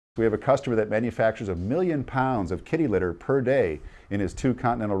We have a customer that manufactures 1 million pounds of kitty litter per day in his 2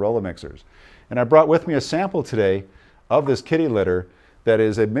 Continental Rollo-Mixers. And I brought with me a sample today of this kitty litter that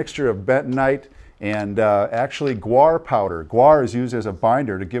is a mixture of bentonite and actually guar powder. Guar is used as a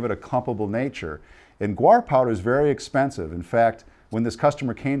binder to give it a clumpable nature. And guar powder is very expensive. In fact, when this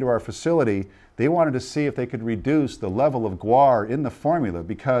customer came to our facility, they wanted to see if they could reduce the level of guar in the formula,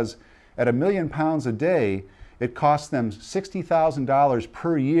 because at 1 million pounds a day, it costs them $60,000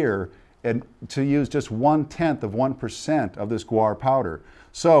 per year and to use just 0.1% of this guar powder.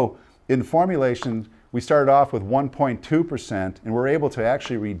 So in formulation, we started off with 1.2%, and we're able to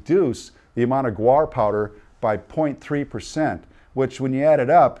actually reduce the amount of guar powder by 0.3%, which when you add it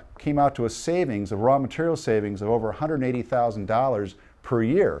up, came out to a savings, of raw material savings of over $180,000 per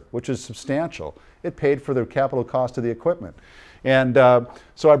year, which is substantial. It paid for the capital cost of the equipment. And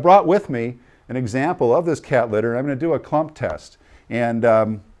so I brought with me an example of this cat litter. I'm going to do a clump test. And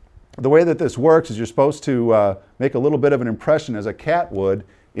the way that this works is you're supposed to make a little bit of an impression as a cat would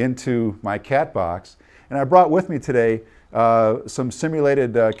into my cat box. And I brought with me today some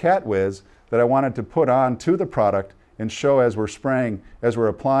simulated cat whiz that I wanted to put on to the product and show as we're spraying, as we're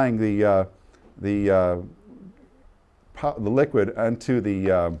applying the liquid onto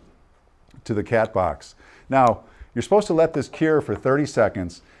the cat box. Now, you're supposed to let this cure for 30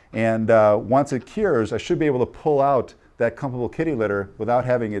 seconds. And once it cures, I should be able to pull out that clumpable kitty litter without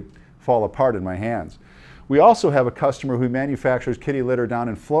having it fall apart in my hands. We also have a customer who manufactures kitty litter down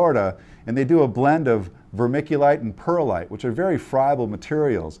in Florida, and they do a blend of vermiculite and perlite, which are very friable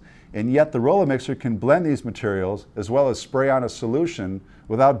materials. And yet the Rollo-Mixer can blend these materials as well as spray on a solution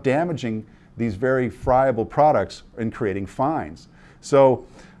without damaging these very friable products and creating fines. So,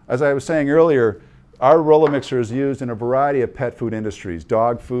 as I was saying earlier, our Rollo-Mixer is used in a variety of pet food industries: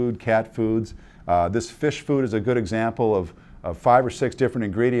 dog food, cat foods. This fish food is a good example of 5 or 6 different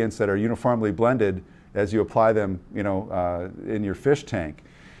ingredients that are uniformly blended as you apply them, in your fish tank.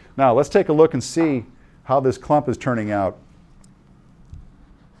 Now let's take a look and see how this clump is turning out.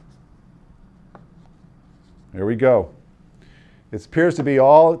 There we go. It appears to be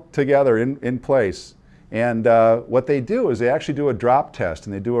all together in place. And what they do is they actually do a drop test,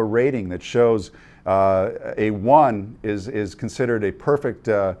 and they do a rating that shows a 1 is considered a perfect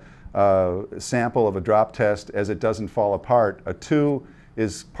sample of a drop test, as it doesn't fall apart. A 2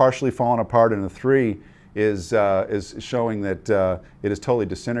 is partially fallen apart, and a 3 is showing that it is totally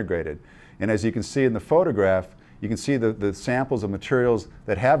disintegrated. And as you can see in the photograph, you can see the samples of materials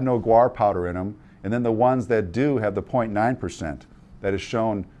that have no guar powder in them, and then the ones that do have the 0.9% that is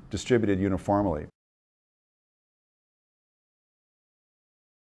shown distributed uniformly.